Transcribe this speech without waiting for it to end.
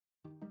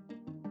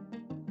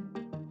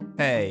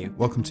Hey,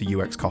 welcome to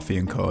UX Coffee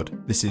and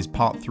Code. This is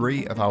part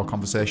 3 of our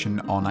conversation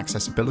on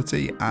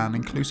accessibility and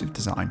inclusive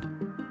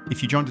design.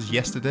 If you joined us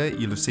yesterday,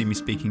 you'll have seen me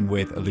speaking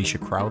with Alicia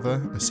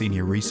Crowther, a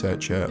senior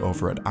researcher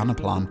over at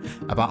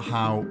Anaplan, about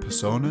how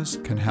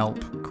personas can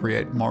help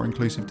create more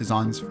inclusive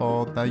designs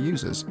for their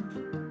users.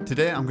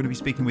 Today I'm going to be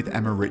speaking with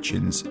Emma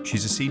Richens.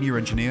 She's a senior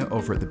engineer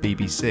over at the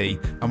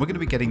BBC, and we're going to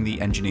be getting the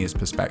engineer's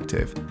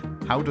perspective.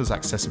 How does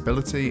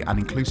accessibility and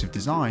inclusive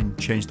design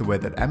change the way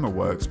that Emma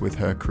works with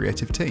her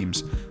creative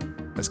teams?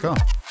 Let's go.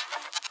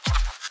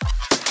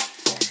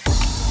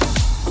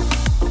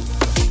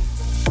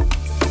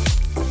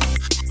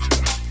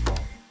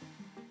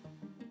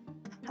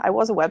 I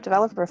was a web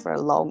developer for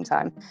a long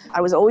time. I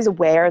was always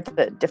aware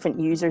that different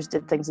users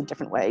did things in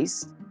different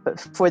ways. But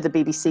for the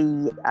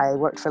BBC, I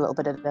worked for a little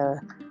bit at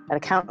a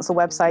council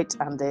website,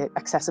 and the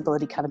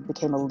accessibility kind of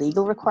became a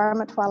legal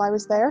requirement while I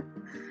was there.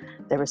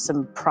 There was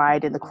some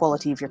pride in the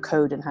quality of your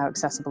code and how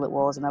accessible it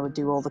was, and I would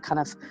do all the kind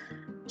of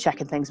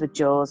checking things with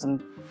JAWS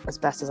and as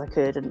best as I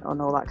could and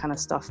all that kind of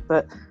stuff.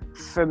 But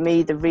for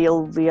me, the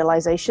real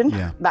realization,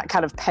 that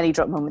kind of penny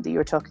drop moment that you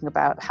were talking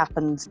about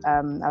happened.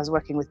 I was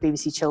working with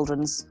BBC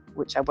Children's,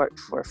 which I worked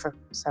for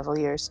several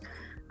years.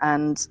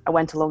 And I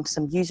went along to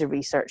some user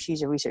research.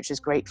 User research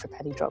is great for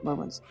penny drop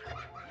moments.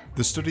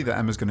 The study that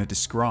Emma's going to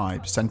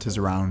describe centres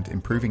around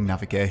improving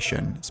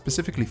navigation,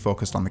 specifically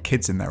focused on the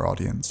kids in their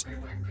audience.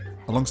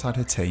 Alongside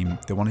her team,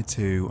 they wanted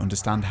to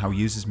understand how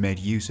users made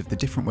use of the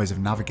different ways of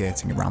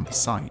navigating around the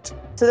site.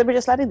 So they were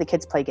just letting the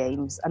kids play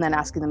games and then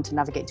asking them to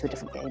navigate to a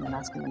different game and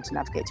asking them to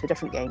navigate to a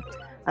different game.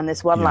 And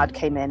this one lad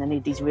came in and he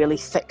had these really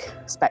thick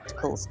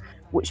spectacles,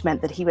 which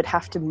meant that he would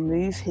have to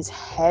move his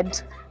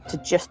head to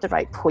just the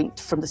right point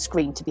from the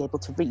screen to be able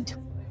to read.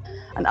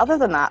 And other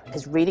than that,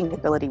 his reading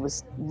ability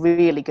was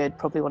really good,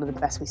 probably one of the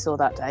best we saw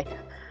that day.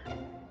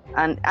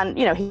 And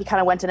you know, he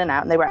kind of went in and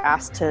out, and they were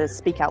asked to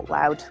speak out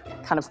loud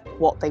kind of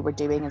what they were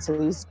doing, and so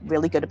he was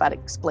really good about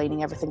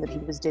explaining everything that he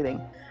was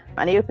doing.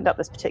 And he opened up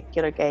this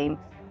particular game,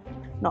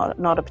 not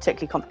a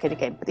particularly complicated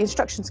game, but the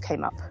instructions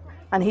came up,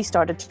 and he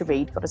started to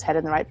read, got his head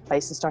in the right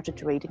place and started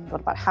to read, and got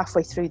about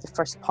halfway through the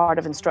first part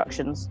of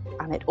instructions,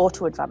 and it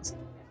auto-advanced.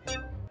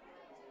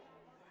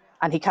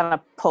 And he kind of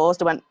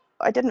paused and went,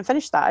 I didn't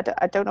finish that,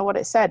 I don't know what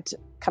it said,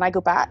 can I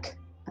go back?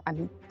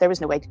 And there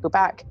was no way to go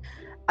back.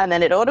 And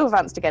then it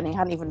auto-advanced again. He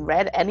hadn't even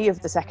read any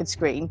of the second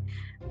screen.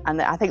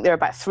 And I think there were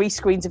about 3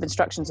 screens of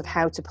instructions of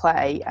how to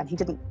play, and he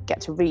didn't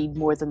get to read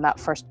more than that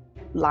first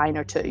line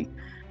or 2.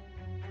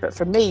 But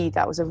for me,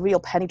 that was a real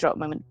penny drop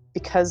moment,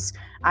 because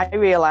I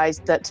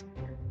realized that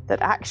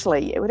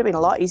actually it would have been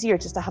a lot easier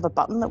just to have a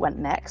button that went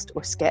next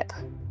or skip.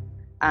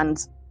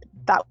 And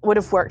that would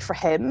have worked for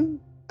him,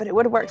 but it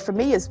would have worked for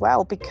me as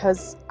well,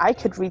 because I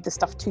could read the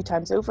stuff 2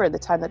 times over in the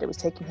time that it was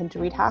taking him to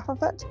read half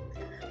of it.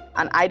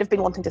 And I'd have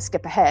been wanting to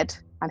skip ahead,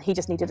 and he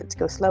just needed it to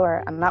go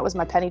slower. And that was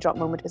my penny drop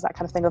moment, is that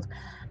kind of thing of,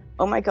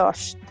 oh my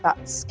gosh,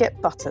 that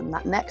skip button,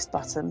 that next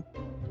button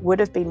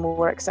would have been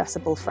more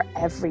accessible for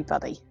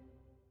everybody.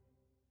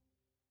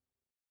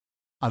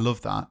 I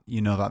love that.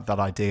 You know, that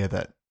idea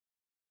that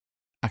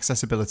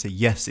accessibility,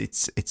 yes,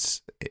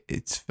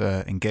 it's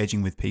for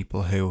engaging with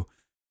people who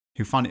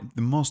find it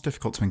the most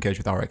difficult to engage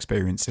with our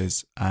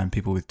experiences, and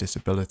people with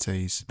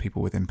disabilities,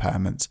 people with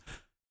impairments.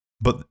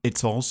 But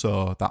it's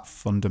also that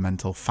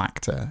fundamental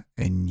factor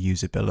in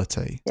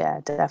usability. Yeah,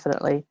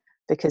 definitely.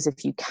 Because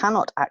if you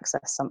cannot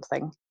access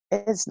something,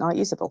 it's not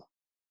usable.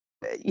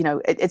 You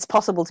know, it's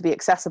possible to be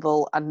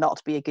accessible and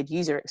not be a good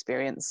user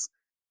experience.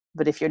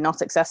 But if you're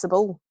not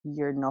accessible,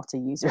 you're not a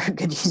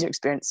good user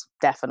experience.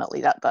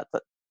 Definitely,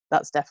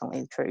 that's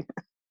definitely true.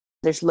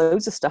 There's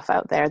loads of stuff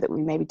out there that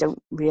we maybe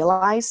don't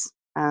realize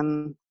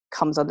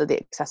comes under the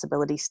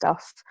accessibility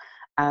stuff.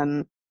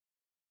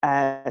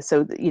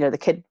 So, you know, the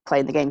kid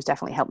playing the games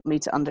definitely helped me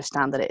to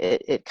understand that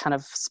it kind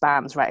of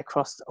spans right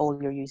across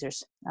all your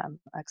users'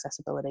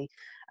 accessibility.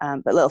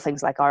 But little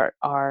things like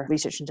our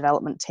research and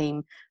development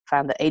team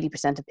found that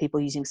 80% of people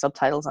using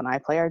subtitles on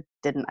iPlayer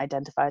didn't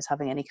identify as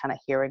having any kind of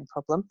hearing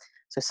problem.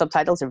 So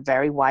subtitles are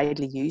very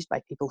widely used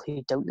by people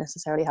who don't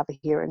necessarily have a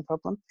hearing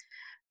problem.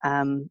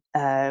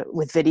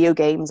 With video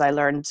games, I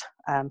learned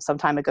some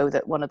time ago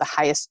that one of the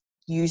highest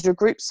user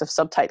groups of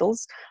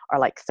subtitles are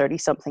like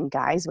 30-something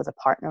guys with a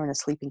partner and a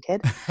sleeping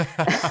kid.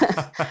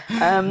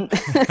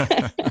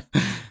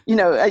 You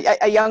know,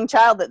 a young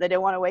child that they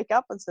don't want to wake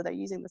up, and so they're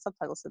using the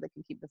subtitles so they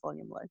can keep the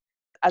volume low.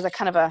 As a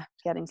kind of a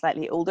getting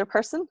slightly older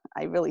person,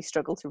 I really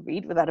struggle to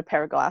read without a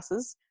pair of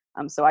glasses.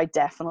 So I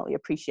definitely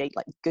appreciate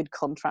like good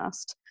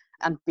contrast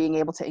and being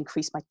able to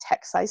increase my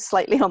text size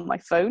slightly on my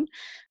phone.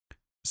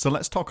 So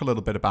let's talk a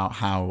little bit about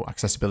how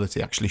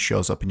accessibility actually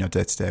shows up in your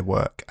day-to-day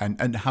work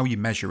and how you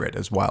measure it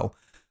as well.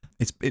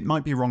 It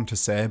might be wrong to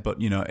say, but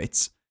you know,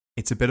 it's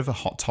a bit of a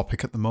hot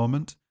topic at the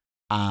moment.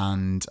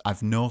 And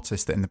I've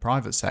noticed that in the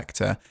private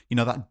sector, you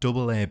know, that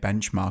AA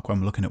benchmark, when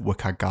we're looking at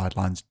WCAG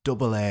guidelines,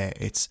 AA,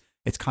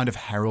 it's kind of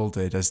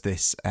heralded as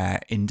this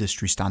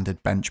industry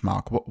standard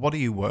benchmark. What do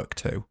you work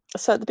to?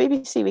 So at the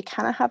BBC, we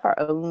kind of have our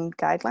own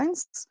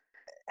guidelines.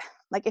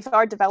 Like if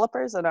our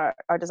developers and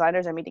our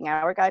designers are meeting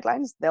our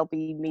guidelines, they'll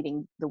be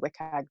meeting the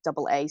WCAG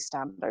AA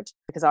standard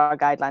because our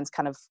guidelines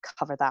kind of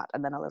cover that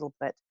and then a little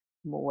bit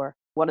more.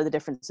 One of the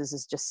differences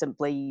is just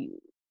simply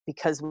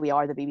because we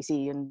are the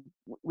BBC and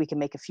we can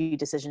make a few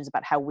decisions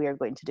about how we're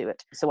going to do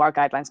it. So our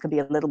guidelines can be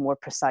a little more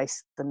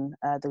precise than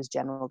those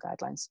general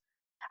guidelines.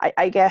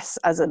 I guess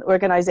as an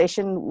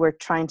organization, we're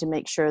trying to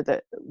make sure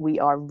that we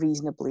are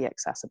reasonably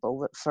accessible,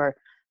 that for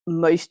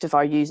most of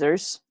our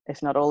users,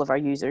 if not all of our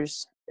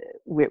users,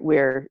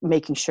 we're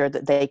making sure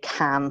that they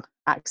can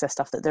access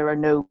stuff, that there are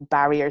no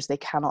barriers they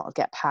cannot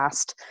get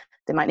past.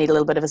 They might need a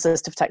little bit of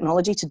assistive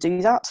technology to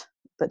do that,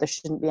 but there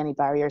shouldn't be any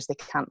barriers they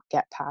can't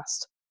get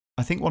past.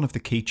 I think one of the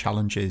key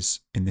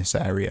challenges in this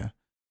area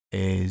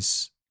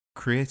is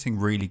creating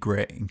really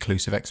great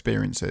inclusive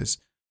experiences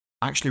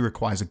actually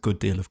requires a good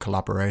deal of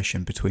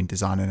collaboration between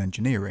design and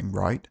engineering,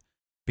 right?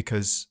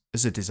 Because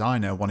as a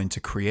designer wanting to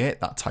create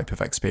that type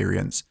of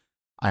experience,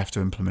 I have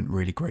to implement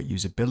really great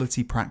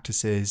usability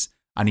practices.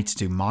 I need to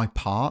do my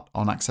part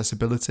on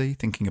accessibility,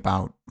 thinking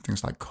about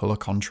things like color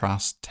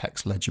contrast,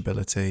 text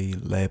legibility,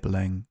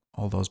 labeling,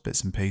 all those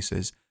bits and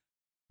pieces.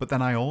 But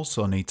then I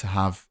also need to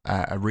have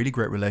a really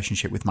great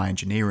relationship with my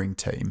engineering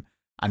team.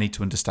 I need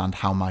to understand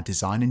how my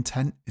design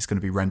intent is going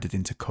to be rendered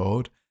into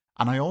code.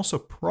 And I also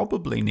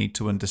probably need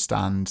to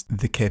understand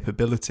the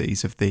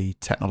capabilities of the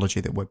technology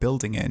that we're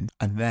building in,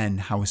 and then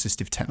how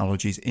assistive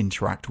technologies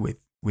interact with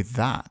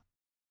that.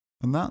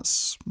 And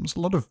it's a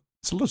lot of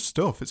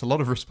stuff. It's a lot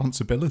of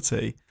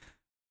responsibility.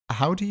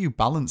 How do you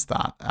balance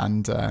that?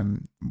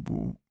 And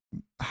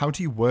how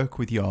do you work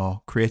with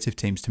your creative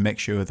teams to make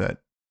sure that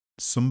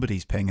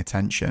somebody's paying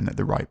attention at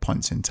the right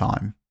points in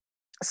time?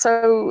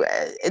 So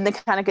in the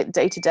kind of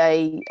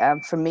day-to-day,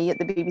 for me at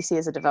the BBC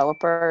as a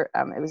developer,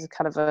 it was a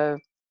kind of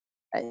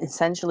an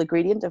essential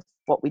ingredient of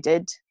what we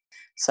did.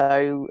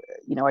 So,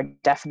 our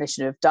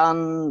definition of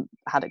done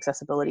had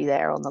accessibility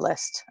there on the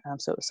list.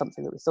 So it was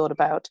something that we thought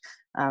about.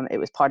 It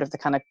was part of the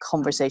kind of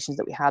conversations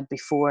that we had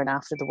before and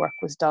after the work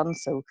was done.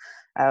 So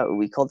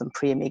we called them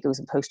pre-amigos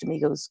and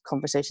post-amigos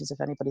conversations,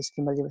 if anybody's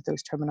familiar with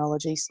those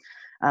terminologies.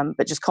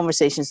 But just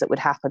conversations that would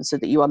happen so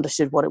that you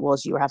understood what it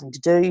was you were having to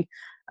do.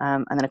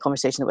 And then a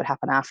conversation that would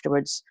happen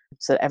afterwards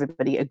so that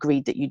everybody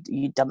agreed that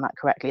you'd done that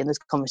correctly. And those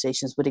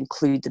conversations would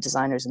include the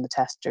designers and the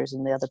testers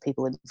and the other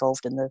people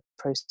involved in the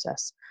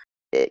process.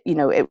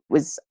 It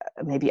was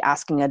maybe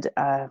asking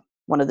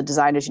one of the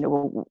designers,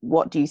 well,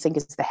 what do you think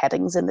is the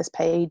headings in this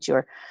page?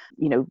 Or,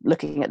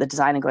 looking at the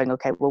design and going,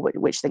 okay, well,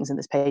 which things in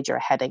this page are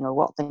a heading, or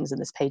what things in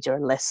this page are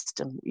a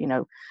list? And,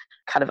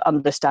 kind of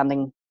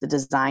understanding the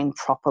design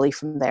properly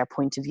from their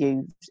point of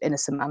view in a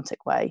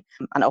semantic way.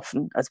 And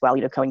often as well,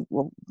 going,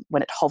 well,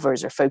 when it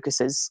hovers or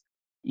focuses,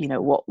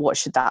 what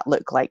should that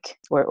look like?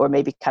 Or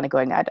maybe kind of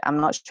going, I'm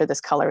not sure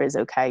this color is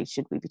okay.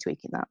 Should we be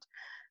tweaking that?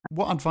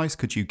 What advice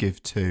could you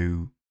give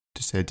to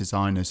say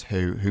designers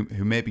who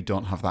maybe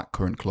don't have that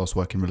current close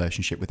working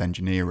relationship with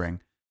engineering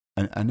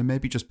and are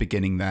maybe just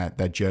beginning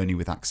their journey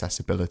with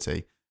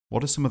accessibility?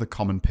 What are some of the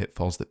common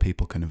pitfalls that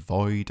people can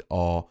avoid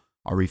or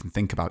even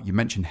think about? You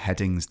mentioned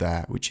headings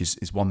there, which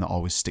is one that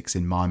always sticks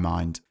in my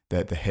mind,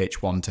 the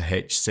H1 to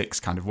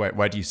H6 kind of,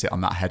 where do you sit on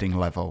that heading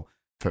level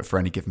for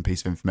any given piece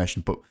of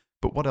information?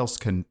 But what else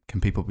can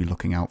people be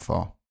looking out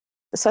for?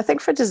 So I think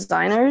for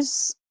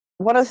designers,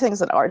 one of the things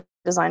that our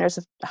designers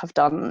have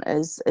done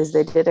is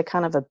they did a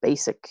kind of a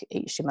basic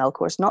HTML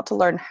course, not to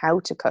learn how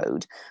to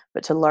code,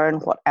 but to learn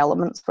what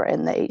elements were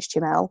in the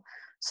HTML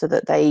so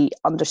that they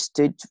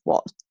understood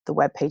what the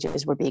web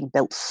pages were being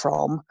built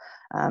from.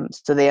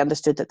 So they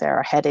understood that there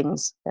are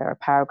headings, there are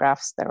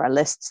paragraphs, there are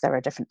lists, there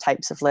are different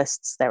types of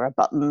lists, there are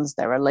buttons,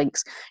 there are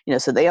links,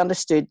 so they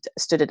understood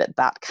it at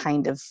that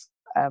kind of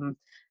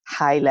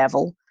high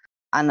level.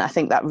 And I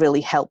think that really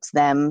helps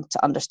them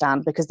to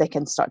understand, because they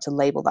can start to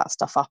label that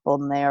stuff up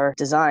on their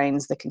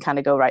designs. They can kind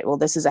of go, right, well,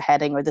 this is a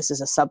heading or this is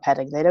a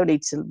subheading. They don't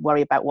need to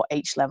worry about what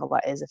H level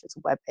that is if it's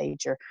a web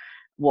page, or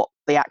what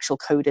the actual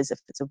code is if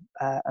it's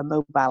a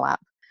mobile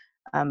app.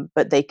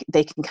 But they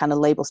can kind of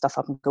label stuff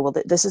up and go, well,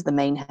 this is the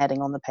main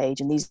heading on the page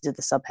and these are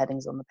the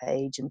subheadings on the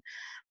page.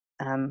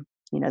 And,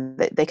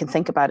 they can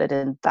think about it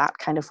in that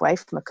kind of way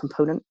from a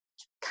component,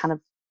 kind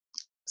of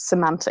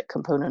semantic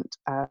component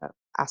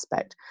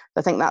aspect.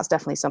 I think that's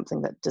definitely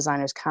something that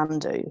designers can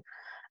do.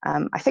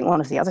 I think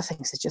one of the other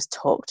things is just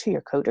talk to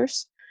your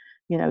coders.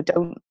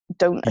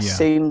 Don't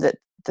assume that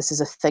this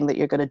is a thing that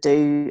you're going to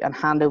do and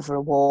hand over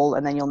a wall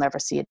and then you'll never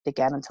see it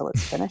again until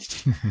it's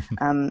finished.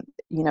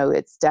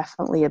 It's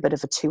definitely a bit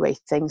of a two-way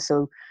thing.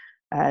 So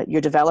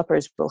your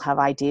developers will have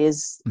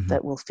ideas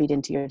that will feed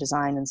into your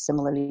design, and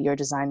similarly your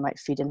design might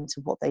feed into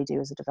what they do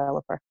as a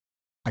developer.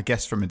 I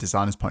guess from a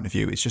designer's point of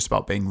view, it's just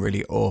about being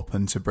really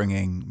open to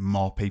bringing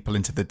more people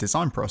into the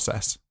design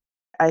process.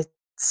 I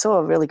saw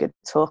a really good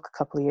talk a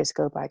couple of years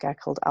ago by a guy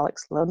called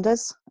Alex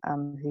Lundes,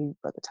 who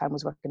at the time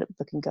was working at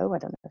Book and Go. I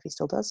don't know if he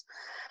still does.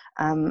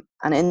 And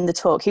in the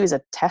talk, he was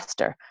a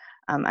tester.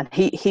 And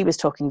he was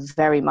talking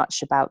very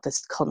much about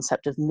this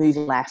concept of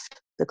moving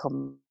left the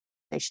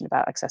conversation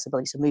about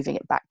accessibility. So moving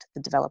it back to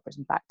the developers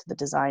and back to the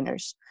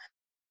designers.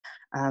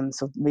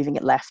 so moving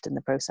it left in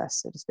the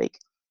process, so to speak.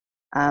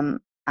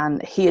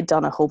 And he had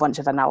done a whole bunch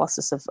of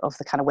analysis of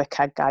the kind of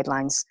WCAG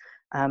guidelines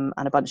and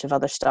a bunch of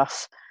other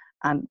stuff,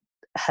 and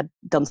had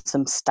done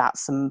some stats,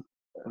 some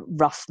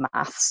rough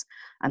maths,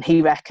 and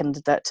he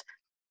reckoned that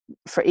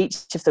for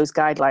each of those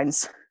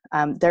guidelines,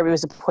 there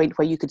was a point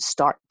where you could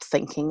start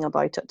thinking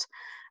about it.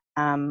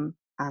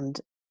 And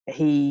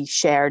he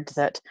shared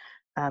that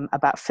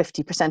about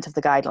 50% of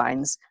the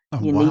guidelines,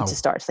 you need to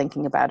start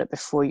thinking about it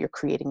before you're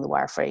creating the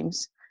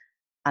wireframes.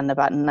 And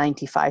about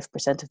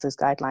 95% of those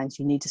guidelines,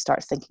 you need to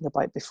start thinking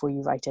about before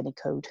you write any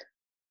code.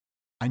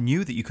 I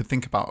knew that you could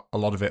think about a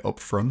lot of it up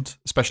front,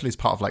 especially as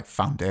part of like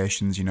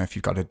foundations. You know, if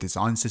you've got a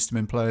design system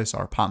in place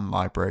or a pattern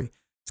library,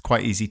 it's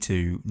quite easy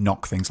to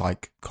knock things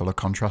like color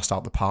contrast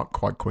out the park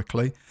quite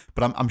quickly.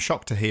 But I'm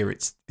shocked to hear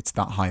it's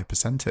that high a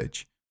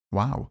percentage.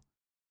 Wow.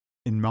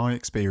 In my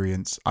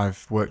experience,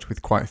 I've worked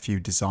with quite a few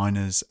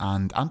designers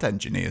and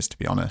engineers, to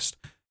be honest,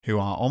 who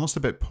are almost a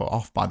bit put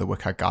off by the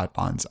WCAG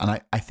guidelines.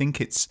 And I think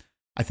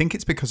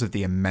it's because of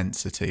the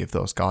immensity of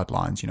those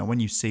guidelines. You know, when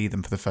you see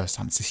them for the first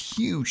time, it's this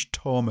huge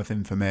tome of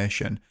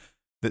information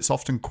that's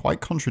often quite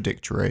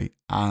contradictory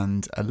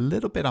and a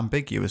little bit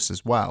ambiguous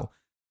as well.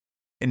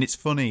 And it's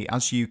funny,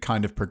 as you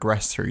kind of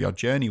progress through your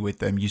journey with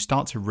them, you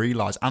start to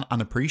realize and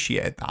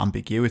appreciate that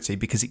ambiguity,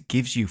 because it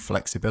gives you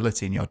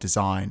flexibility in your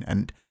design.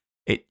 And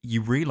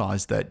you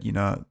realize that, you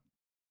know,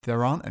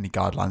 there aren't any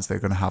guidelines that are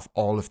going to have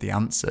all of the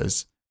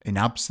answers in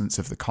absence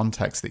of the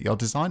context that you're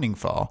designing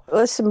for. Well,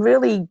 there's some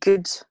really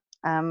good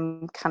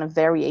kind of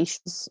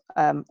variations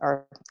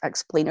or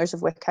explainers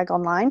of WCAG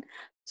online.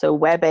 So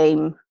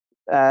WebAIM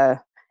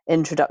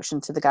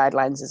introduction to the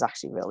guidelines is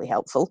actually really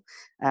helpful,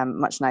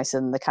 much nicer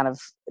than the kind of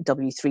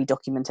W3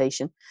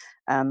 documentation.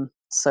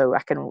 So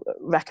I can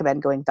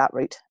recommend going that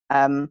route.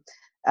 And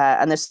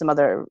there's some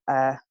other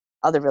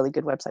really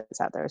good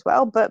websites out there as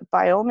well. But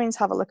by all means,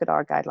 have a look at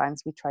our guidelines.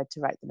 We tried to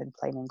write them in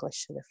plain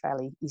English, so they're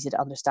fairly easy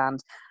to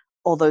understand.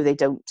 Although they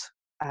don't,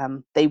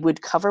 they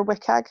would cover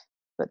WCAG,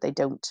 but they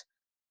don't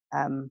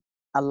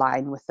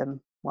align with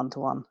them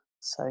one-to-one.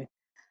 So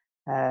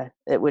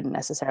it wouldn't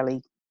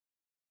necessarily,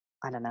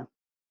 I don't know,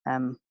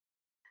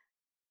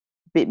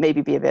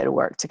 maybe be a bit of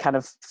work to kind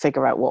of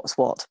figure out what's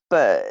what,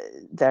 but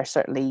they're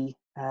certainly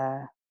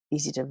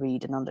easy to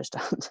read and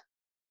understand.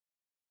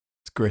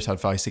 It's great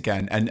advice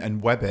again.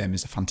 And WebAIM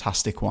is a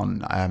fantastic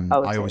one.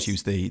 I always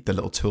use the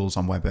little tools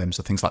on WebAIM,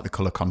 so things like the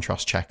color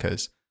contrast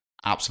checkers.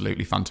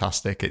 Absolutely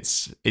fantastic.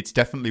 It's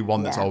definitely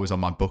one that's always on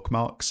my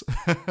bookmarks.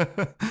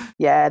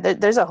 Yeah,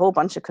 there's a whole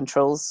bunch of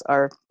controls.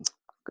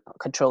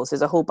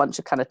 There's a whole bunch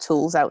of kind of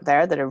tools out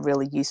there that are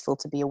really useful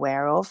to be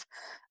aware of.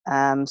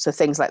 So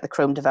things like the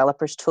Chrome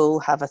Developers Tool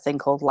have a thing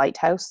called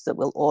Lighthouse that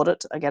will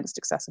audit against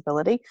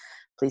accessibility.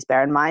 Please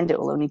bear in mind, it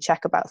will only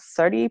check about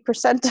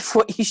 30% of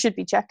what you should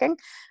be checking.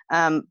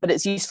 But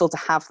it's useful to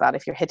have that.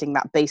 If you're hitting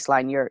that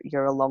baseline,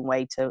 you're a long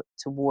way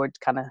toward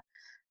kind of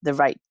the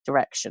right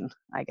direction,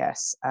 I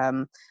guess.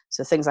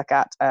 So things like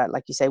that,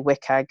 like you say,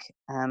 WCAG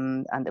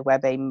and the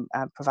WebAIM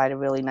provide a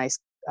really nice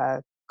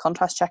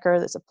contrast checker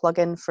that's a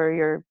plugin for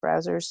your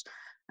browsers.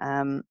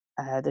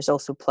 There's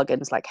also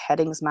plugins like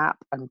Headings Map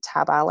and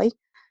Tab Alley,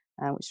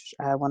 which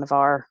one of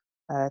our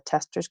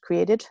testers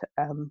created,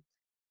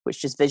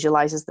 which just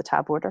visualizes the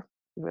tab order.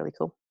 Really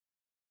cool.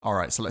 All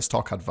right, so let's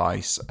talk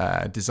advice.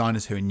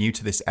 Designers who are new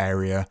to this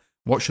area,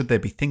 what should they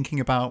be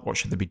thinking about? What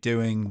should they be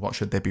doing? What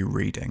should they be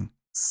reading?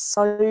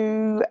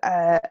 So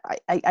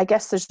I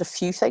guess there's a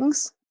few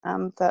things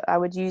that I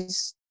would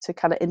use to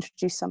kind of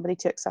introduce somebody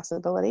to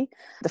accessibility.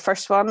 The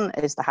first one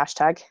is the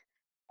hashtag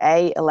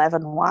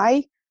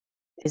A11Y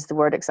is the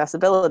word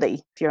accessibility.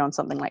 If you're on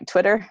something like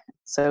Twitter,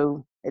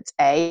 so it's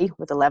A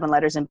with 11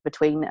 letters in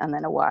between and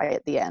then a Y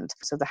at the end.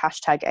 So the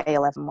hashtag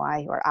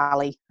A11Y, or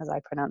Ali as I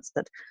pronounce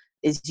it,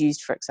 is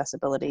used for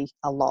accessibility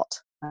a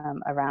lot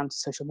around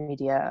social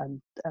media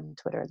and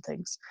Twitter and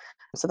things.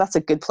 So that's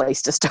a good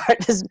place to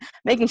start, is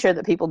making sure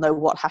that people know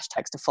what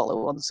hashtags to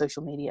follow on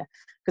social media,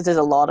 because there's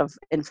a lot of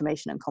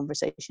information and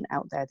conversation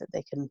out there that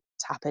they can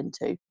tap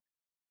into.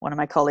 One of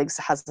my colleagues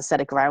has a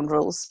set of ground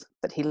rules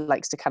that he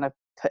likes to kind of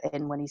put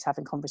in when he's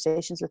having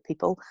conversations with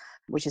people,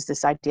 which is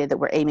this idea that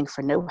we're aiming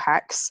for no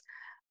hacks,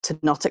 to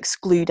not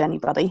exclude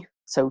anybody.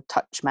 So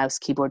touch, mouse,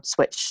 keyboard,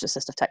 switch,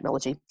 assistive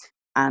technology.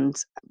 And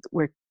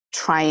we're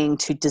trying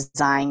to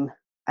design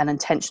an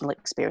intentional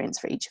experience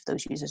for each of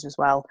those users as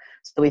well.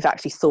 So we've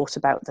actually thought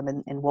about them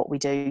in what we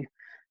do,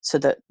 so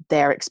that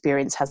their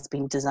experience has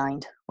been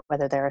designed,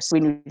 whether they're a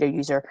screen reader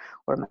user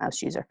or a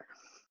mouse user.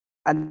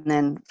 And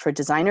then for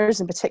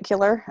designers in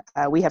particular,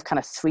 we have kind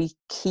of three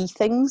key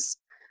things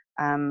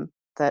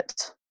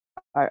that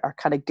are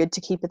kind of good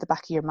to keep at the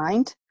back of your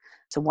mind.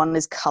 So one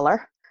is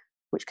color,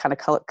 which kind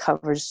of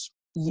covers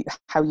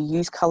how you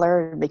use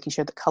color, making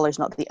sure that color is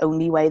not the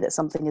only way that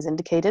something is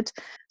indicated.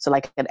 So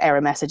like an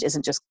error message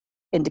isn't just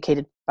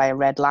indicated by a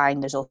red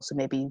line, there's also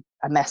maybe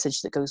a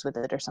message that goes with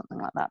it or something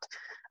like that,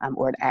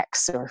 or an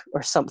X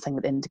or something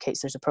that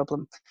indicates there's a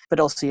problem.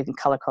 But also you can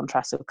color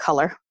contrast. So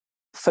color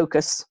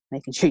Focus,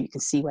 making sure you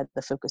can see where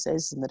the focus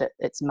is and that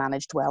it's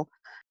managed well.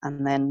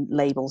 And then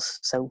labels,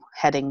 so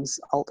headings,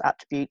 alt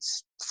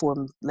attributes,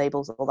 form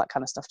labels, all that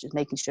kind of stuff, just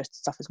making sure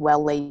stuff is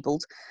well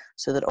labeled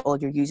so that all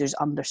your users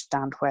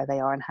understand where they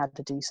are and how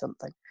to do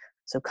something.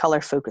 So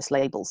color, focus,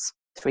 labels,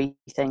 3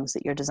 things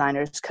that your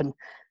designers can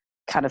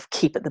kind of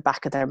keep at the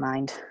back of their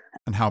mind.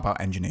 And how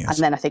about engineers? And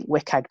then I think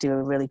WCAG do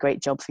a really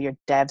great job for your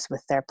devs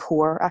with their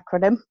POUR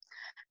acronym,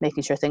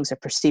 making sure things are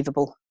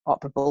perceivable,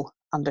 operable,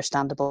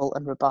 understandable,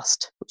 and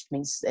robust, which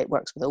means it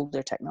works with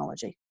older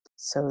technology.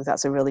 So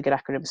that's a really good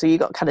acronym. So you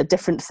got kind of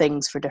different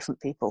things for different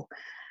people.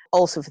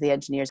 Also for the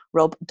engineers,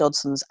 Rob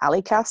Dodson's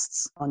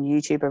Alleycasts on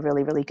YouTube are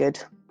really, really good.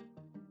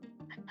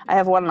 I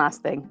have one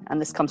last thing,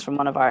 and this comes from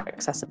one of our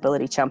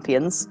accessibility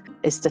champions,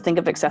 is to think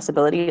of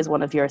accessibility as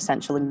one of your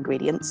essential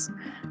ingredients.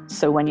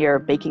 So when you're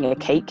baking a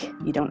cake,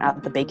 you don't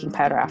add the baking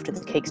powder after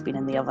the cake's been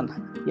in the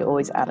oven. You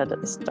always add it at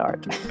the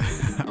start.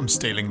 I'm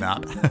stealing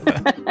that.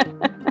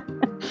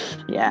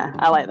 Yeah,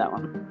 I like that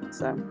one.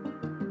 So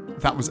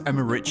that was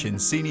Emma Richens,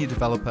 Senior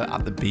Developer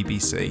at the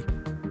BBC.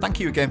 Thank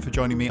you again for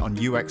joining me on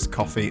UX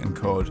Coffee and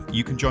Code.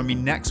 You can join me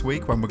next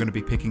week when we're going to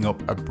be picking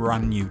up a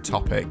brand new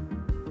topic.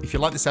 If you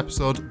like this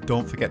episode,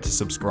 don't forget to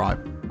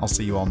subscribe. I'll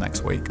see you all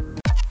next week.